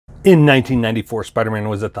In 1994, Spider-Man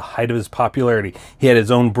was at the height of his popularity. He had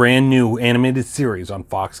his own brand new animated series on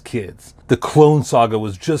Fox Kids. The Clone Saga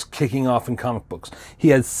was just kicking off in comic books. He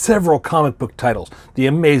had several comic book titles: The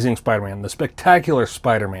Amazing Spider-Man, The Spectacular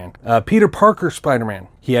Spider-Man, Peter Parker Spider-Man.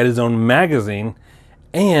 He had his own magazine,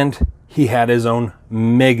 and he had his own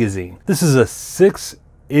Megazine. This is a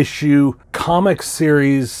 6-issue comic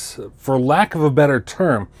series, for lack of a better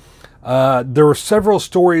term. There were several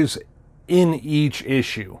stories in each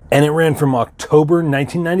issue, and it ran from October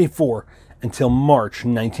 1994 until March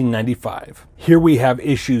 1995. Here we have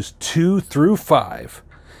issues 2 through 5,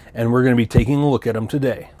 and we're going to be taking a look at them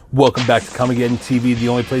today. Welcome back to Comic-Geddon TV, the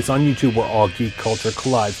only place on YouTube where all geek culture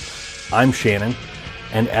collides. I'm Shannon,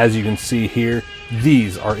 and as you can see here,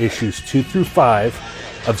 these are issues 2 through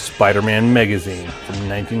 5 of Spider-Man Megazine from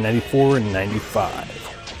 1994 and 95.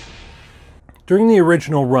 During the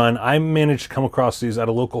original run, I managed to come across these at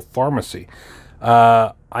a local pharmacy.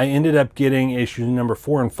 I ended up getting issues number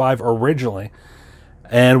 4 and 5 originally,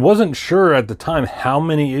 and wasn't sure at the time how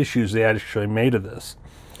many issues they actually made of this.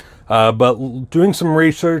 But doing some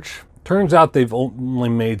research, turns out they've only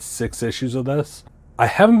made 6 issues of this. I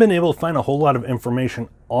haven't been able to find a whole lot of information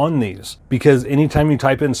on these, because anytime you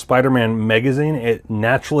type in Spider-Man Megazine, it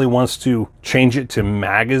naturally wants to change it to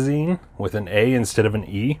magazine with an A instead of an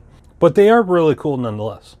E. But they are really cool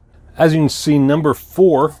nonetheless. As you can see, number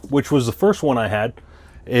 4, which was the first one I had,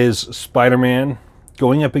 is Spider-Man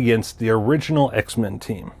going up against the original X-Men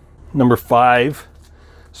team. Number 5,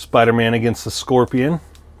 Spider-Man against the Scorpion.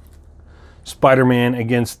 Spider-Man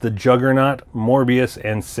against the Juggernaut, Morbius,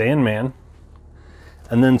 and Sandman.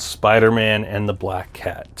 And then Spider-Man and the Black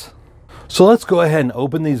Cat. So let's go ahead and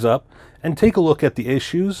open these up and take a look at the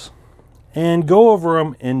issues and go over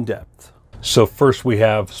them in depth. So first we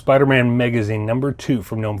have Spider-Man Megazine number 2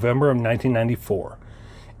 from November of 1994.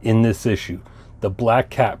 In this issue, the Black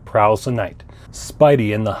Cat prowls the night.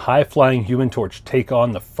 Spidey and the high-flying Human Torch take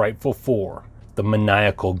on the Frightful Four. The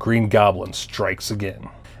maniacal Green Goblin strikes again.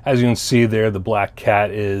 As you can see there, the Black Cat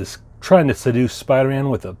is trying to seduce Spider-Man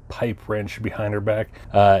with a pipe wrench behind her back,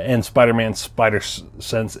 and Spider-Man's spider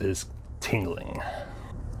sense is tingling.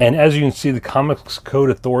 And as you can see, the Comics Code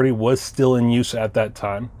Authority was still in use at that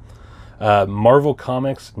time. Marvel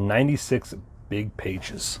Comics, 96 big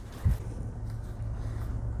pages.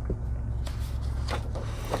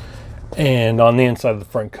 And on the inside of the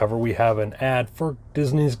front cover, we have an ad for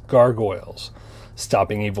Disney's Gargoyles.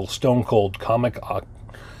 Stopping Evil Stone Cold comic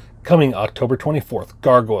coming October 24th.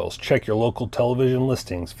 Gargoyles. Check your local television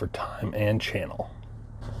listings for time and channel.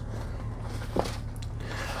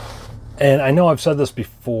 And I know I've said this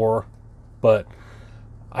before, but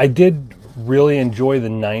I did really enjoy the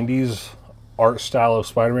 90s art style of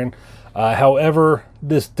Spider-Man. However,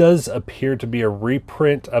 this does appear to be a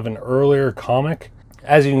reprint of an earlier comic.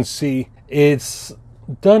 As you can see, it's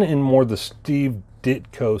done in more the Steve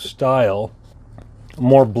Ditko style,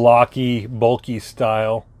 more blocky, bulky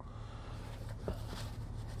style.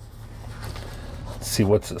 Let's see,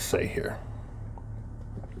 what's it say here?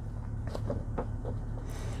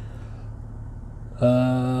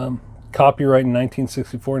 Copyright in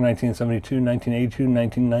 1964, 1972, 1982,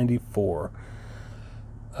 1994.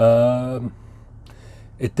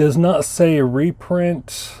 It does not say a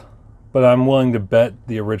reprint, but I'm willing to bet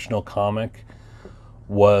the original comic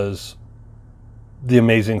was The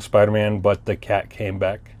Amazing Spider-Man, but the cat came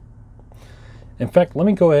back. In fact, let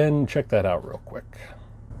me go ahead and check that out real quick.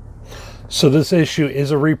 So this issue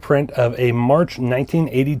is a reprint of a March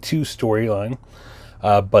 1982 storyline.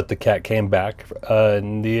 But the cat came back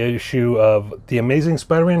in the issue of The Amazing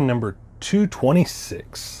Spider-Man number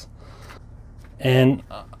 226. And,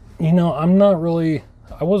 you know, I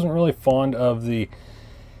wasn't really fond of the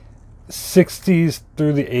 60s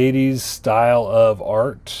through the 80s style of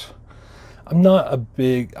art. I'm not a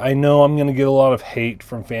big, I know I'm going to get a lot of hate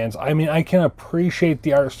from fans. I mean, I can appreciate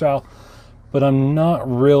the art style, but I'm not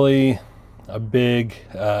really a big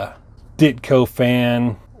Ditko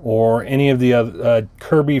fan, or any of the other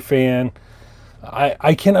Kirby fan.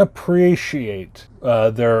 I can appreciate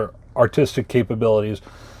their artistic capabilities,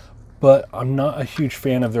 but I'm not a huge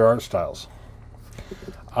fan of their art styles.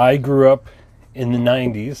 I grew up in the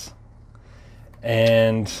 90s,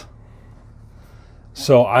 and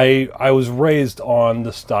so I was raised on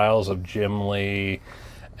the styles of Jim Lee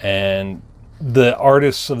and the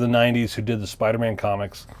artists of the 90s who did the Spider-Man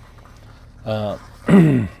comics.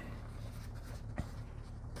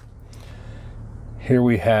 Here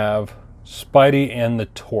we have Spidey and the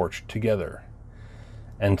Torch together,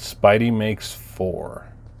 and Spidey Makes Four.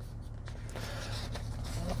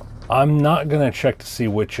 I'm not gonna check to see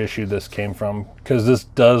which issue this came from, because this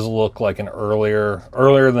does look like an earlier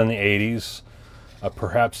than the 80s,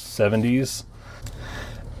 perhaps 70s.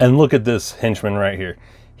 And look at this henchman right here.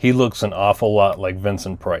 He looks an awful lot like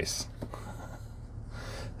Vincent Price.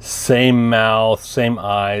 Same mouth, same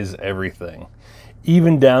eyes, everything.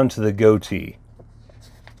 Even down to the goatee.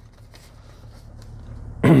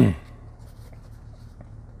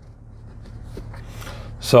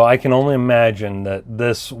 So I can only imagine that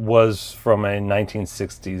this was from a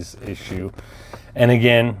 1960s issue. And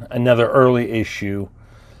again, another early issue.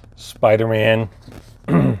 Spider-Man,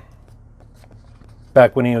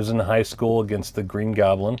 back when he was in high school against the Green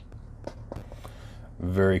Goblin.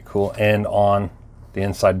 Very cool. And on the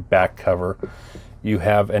inside back cover, you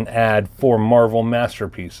have an ad for Marvel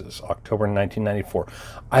Masterpieces, October 1994.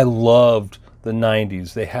 I loved the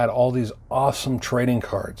 90s. They had all these awesome trading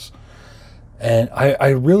cards. And I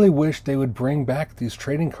really wish they would bring back these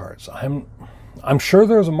trading cards. I'm sure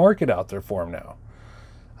there's a market out there for them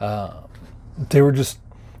now. They were just,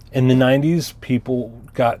 in the 90s, people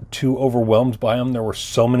got too overwhelmed by them. There were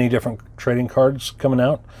so many different trading cards coming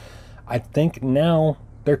out. I think now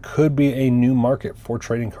there could be a new market for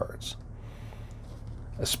trading cards.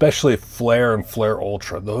 Especially Flare and Flare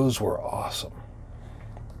Ultra. Those were awesome.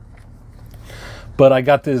 But I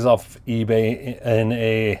got these off eBay in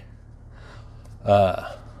a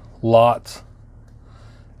lot.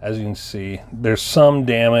 As you can see, there's some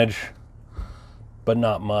damage, but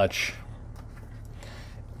not much.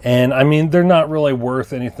 And I mean, they're not really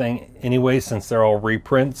worth anything anyway, since they're all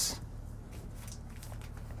reprints.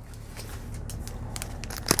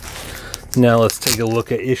 Now let's take a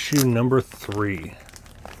look at issue number 3.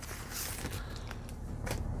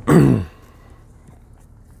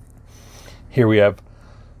 Here we have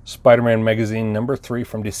Spider-Man Magazine number 3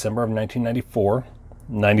 from December of 1994.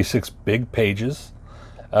 96 big pages.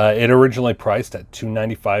 It originally priced at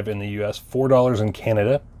 $2.95 in the US, $4 in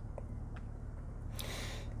Canada.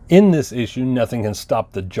 In this issue, nothing can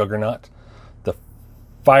stop the Juggernaut, the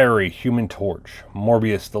fiery Human Torch,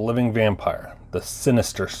 Morbius the Living Vampire, the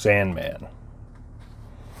sinister Sandman.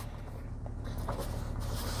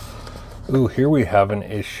 Ooh, here we have an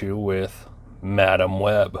issue with Madam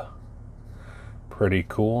Web. Pretty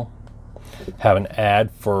cool. Have an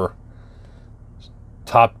ad for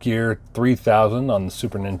Top Gear 3000 on the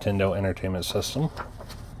Super Nintendo Entertainment System.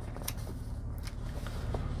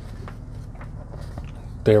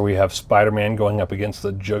 There we have Spider-Man going up against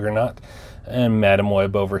the Juggernaut and Madam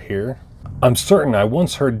Web over here. I'm certain I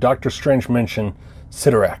once heard Doctor Strange mention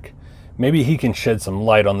Sidorak. Maybe he can shed some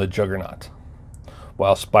light on the Juggernaut.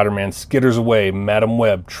 While Spider-Man skitters away, Madam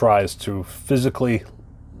Web tries to physically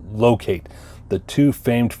locate the two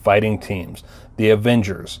famed fighting teams, the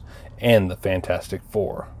Avengers and the Fantastic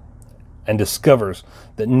Four, and discovers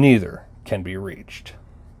that neither can be reached.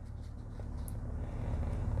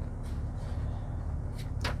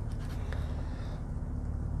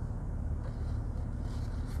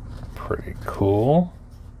 Pretty cool.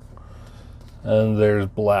 And there's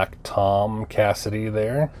Black Tom Cassidy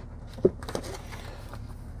there.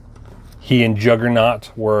 He and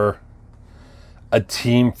Juggernaut were a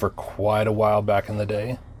team for quite a while back in the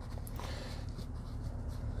day.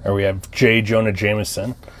 There we have J. Jonah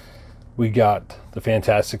Jameson. We got the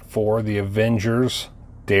Fantastic Four, the Avengers,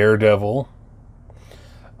 Daredevil,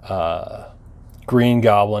 Green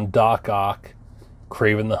Goblin, Doc Ock,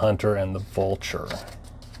 Kraven the Hunter, and the Vulture.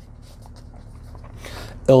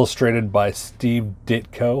 Illustrated by Steve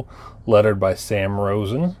Ditko, lettered by Sam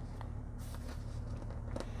Rosen.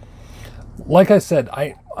 Like I said,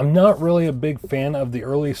 I'm not really a big fan of the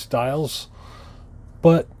early styles,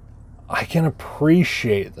 but I can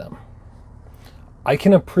appreciate them. I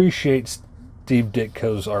can appreciate Steve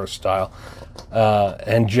Ditko's art style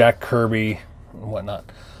and Jack Kirby and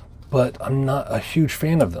whatnot, but I'm not a huge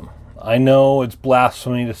fan of them. I know it's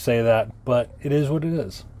blasphemy to say that, but it is what it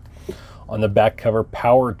is. On the back cover,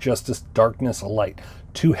 power, justice, darkness, light.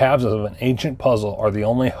 Two halves of an ancient puzzle are the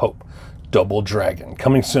only hope. Double Dragon,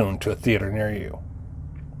 coming soon to a theater near you.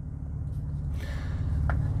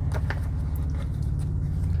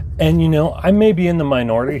 And you know, I may be in the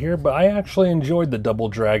minority here, but I actually enjoyed the Double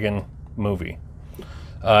Dragon movie.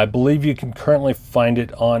 I believe you can currently find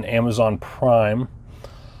it on Amazon Prime.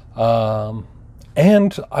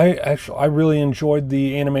 And I really enjoyed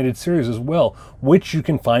the animated series as well, which you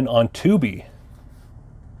can find on Tubi.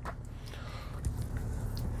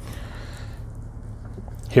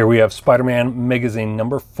 Here we have Spider-Man Megazine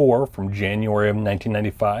number 4 from January of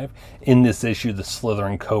 1995. In this issue, the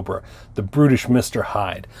Slithering Cobra, the brutish Mr.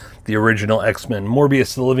 Hyde, the original X-Men,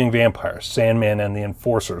 Morbius the Living Vampire, Sandman and the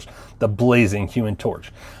Enforcers, the Blazing Human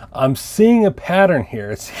Torch. I'm seeing a pattern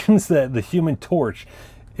here. It seems that the Human Torch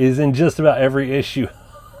is in just about every issue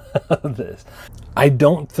of this. I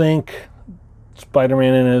don't think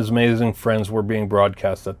Spider-Man and his amazing friends were being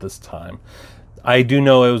broadcast at this time. I do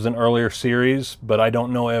know it was an earlier series, but I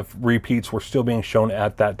don't know if repeats were still being shown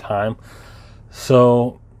at that time.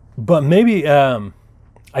 So, but maybe, I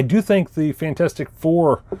do think the Fantastic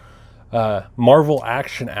Four Marvel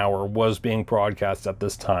Action Hour was being broadcast at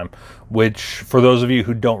this time, which, for those of you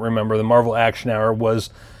who don't remember, the Marvel Action Hour was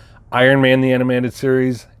Iron Man the Animated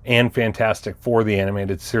Series and Fantastic Four the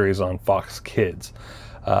Animated Series on Fox Kids.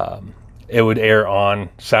 It would air on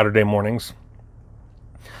Saturday mornings.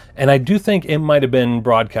 And I do think it might have been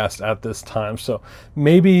broadcast at this time. So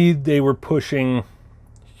maybe they were pushing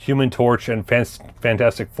Human Torch and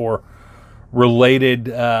Fantastic Four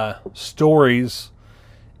related stories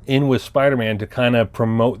in with Spider-Man to kind of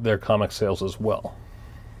promote their comic sales as well.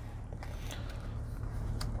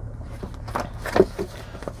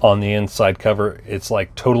 On the inside cover, it's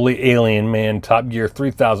like Totally Alien Man, Top Gear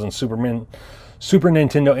 3000 Super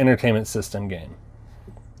Nintendo Entertainment System game.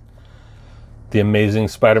 The Amazing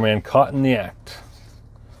Spider-Man Caught in the Act.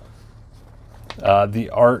 The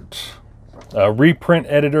art, reprint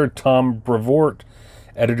editor Tom Brevoort,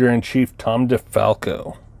 editor-in-chief Tom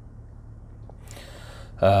DeFalco.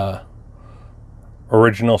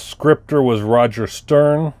 Original scripter was Roger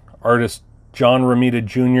Stern, artist John Romita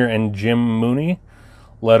Jr. and Jim Mooney,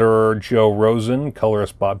 letterer Joe Rosen,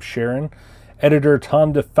 colorist Bob Sharon, editor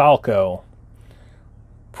Tom DeFalco,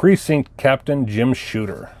 precinct captain Jim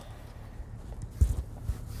Shooter.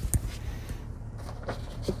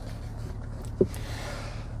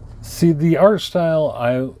 See, the art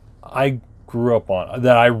style I grew up on,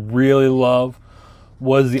 that I really love,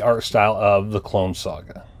 was the art style of the Clone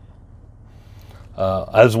Saga.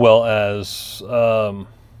 As well as, I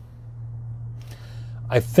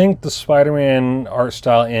think the Spider-Man art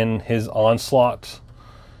style in his Onslaught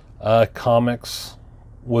comics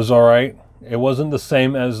was alright. It wasn't the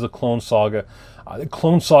same as the Clone Saga. The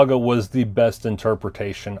Clone Saga was the best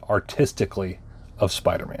interpretation, artistically, of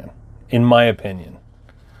Spider-Man, in my opinion.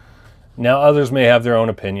 Now, others may have their own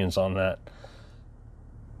opinions on that.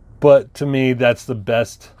 But to me, that's the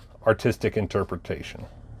best artistic interpretation.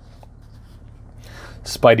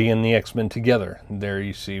 Spidey and the X-Men together. There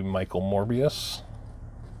you see Michael Morbius.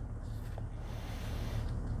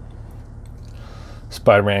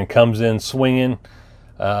 Spider-Man comes in swinging,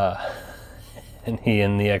 and he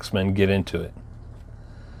and the X-Men get into it.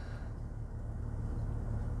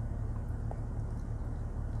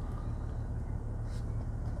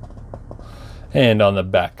 And on the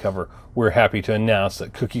back cover, we're happy to announce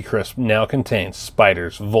that Cookie Crisp now contains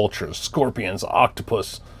spiders, vultures, scorpions,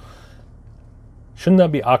 octopus. Shouldn't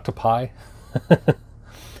that be octopi?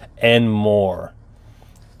 And more.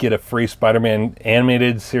 Get a free Spider-Man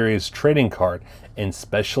animated series trading card in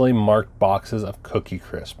specially marked boxes of Cookie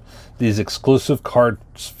Crisp. These exclusive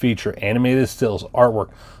cards feature animated stills,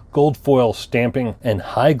 artwork, gold foil stamping, and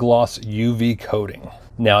high gloss UV coating.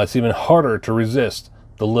 Now it's even harder to resist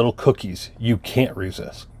the little cookies you can't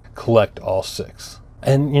resist. Collect all 6.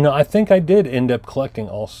 And, you know, I think I did end up collecting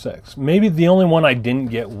all 6. Maybe the only one I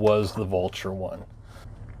didn't get was the vulture one.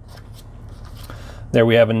 There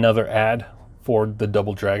we have another ad for the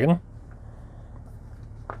Double Dragon.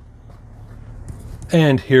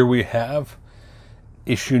 And here we have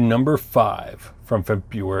issue number 5 from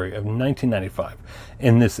February of 1995.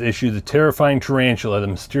 In this issue, the terrifying tarantula, the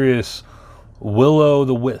mysterious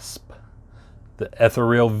Will-O-the-Wisp, the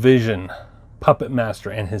ethereal Vision, Puppet Master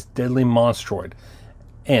and his deadly Monstroid,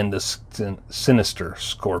 and the sinister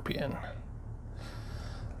Scorpion.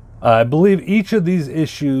 I believe each of these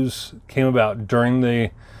issues came about during the,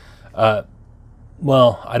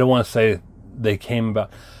 well, I don't want to say they came about.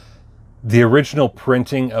 The original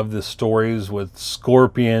printing of the stories with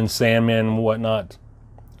Scorpion, Sandman, and whatnot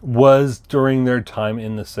was during their time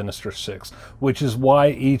in the Sinister Six, which is why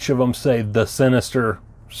each of them say the Sinister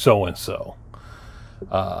so-and-so.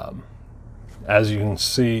 As you can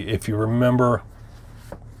see, if you remember,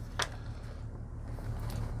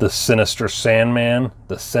 the Sinister Sandman,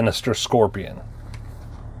 the Sinister Scorpion.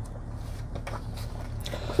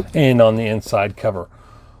 And on the inside cover,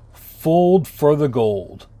 fold for the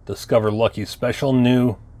gold. Discover Lucky's special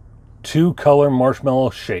new 2-color marshmallow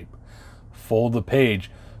shape. Fold the page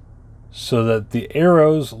so that the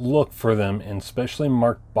arrows look for them in specially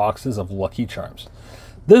marked boxes of Lucky Charms.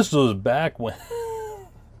 This was back when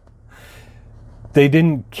They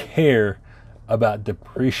didn't care about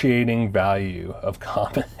depreciating value of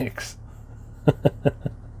comics.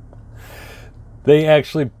 They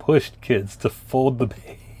actually pushed kids to fold the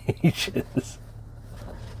pages.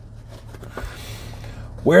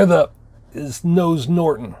 Where the is Nose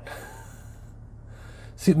Norton?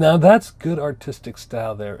 See, now that's good artistic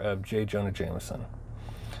style there of J. Jonah Jameson.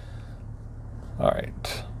 All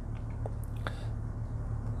right.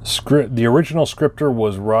 The original scripter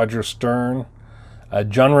was Roger Stern.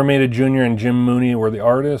 John Romita Jr. and Jim Mooney were the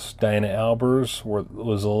artists. Diana Albers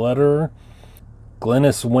was the letterer.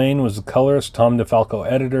 Glennis Wayne was the colorist. Tom DeFalco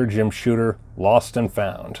editor. Jim Shooter, lost and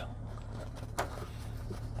found.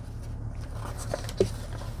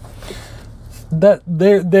 That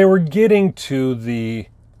they were getting to the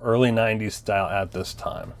early 90s style at this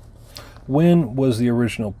time. When was the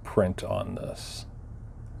original print on this?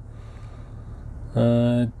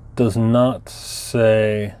 It does not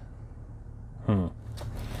say.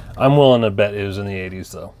 I'm willing to bet it was in the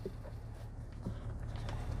 80s, though.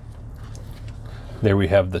 There we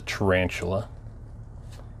have the tarantula.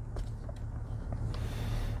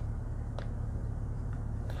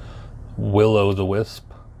 Willow the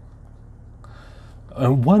Wisp.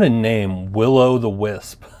 And what a name, Willow the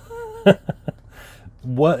Wisp.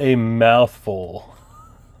 What a mouthful.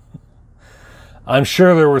 I'm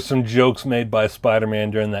sure there were some jokes made by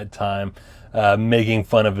Spider-Man during that time, making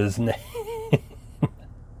fun of his name.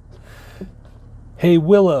 Hey,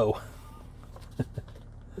 Willow.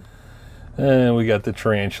 And we got the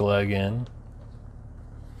tarantula again.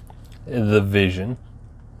 The Vision.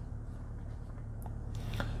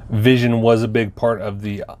 Vision was a big part of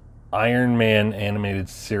the Iron Man animated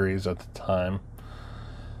series at the time.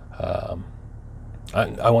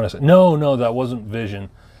 I want to say, no, that wasn't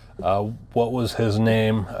Vision. What was his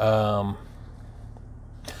name? I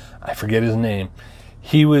forget his name.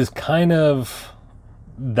 He was kind of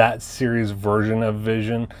that series version of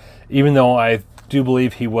Vision, even though I do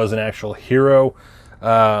believe he was an actual hero.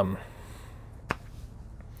 I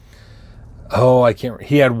can't.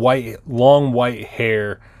 He had long white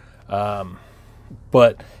hair,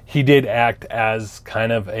 but he did act as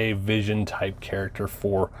kind of a Vision type character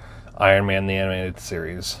for Iron Man the animated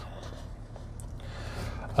series.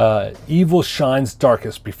 Evil shines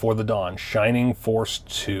darkest before the dawn. Shining Force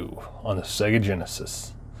 2 on the Sega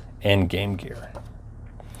Genesis and Game Gear.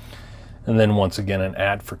 And then once again an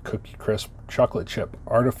ad for Cookie Crisp chocolate chip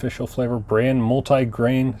artificial flavor brand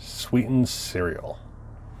multi-grain sweetened cereal.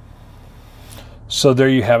 So there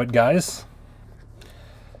you have it, guys.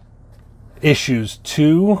 Issues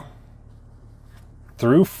 2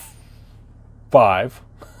 through 5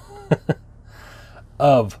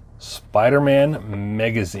 of Spider-Man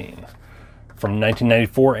Megazine from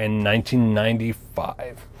 1994 and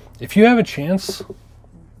 1995. If you have a chance,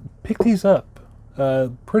 pick these up.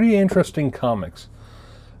 Pretty interesting comics.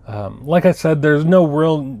 Like I said, there's no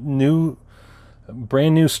real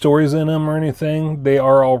brand new stories in them or anything. They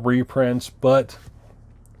are all reprints, but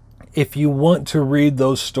if you want to read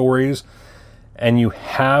those stories and you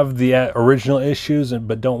have the original issues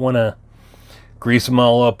but don't want to grease them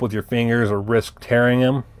all up with your fingers or risk tearing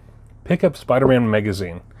them, pick up Spider-Man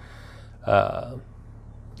Megazine.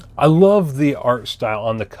 I love the art style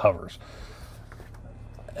on the covers.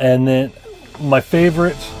 And then my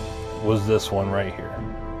favorite was this one right here.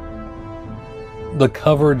 The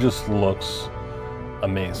cover just looks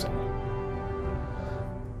amazing.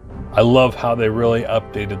 I love how they really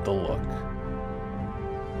updated the look.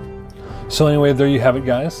 So anyway, there you have it,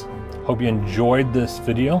 guys. Hope you enjoyed this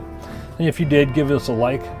video. And if you did, give us a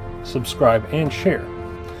like, subscribe, and share.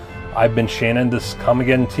 I've been Shannon. This is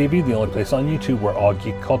Comic-Geddon TV, the only place on YouTube where all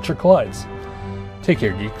geek culture collides. Take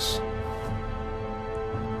care, geeks.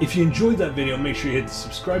 If you enjoyed that video, make sure you hit the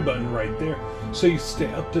subscribe button right there so you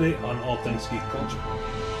stay up to date on all things geek culture.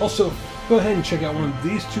 Also, go ahead and check out one of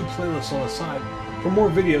these two playlists on the side for more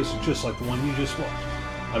videos just like the one you just watched.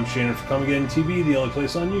 I'm Shannon for Comic-Geddon TV, the only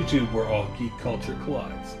place on YouTube where all geek culture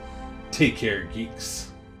collides. Take care, geeks.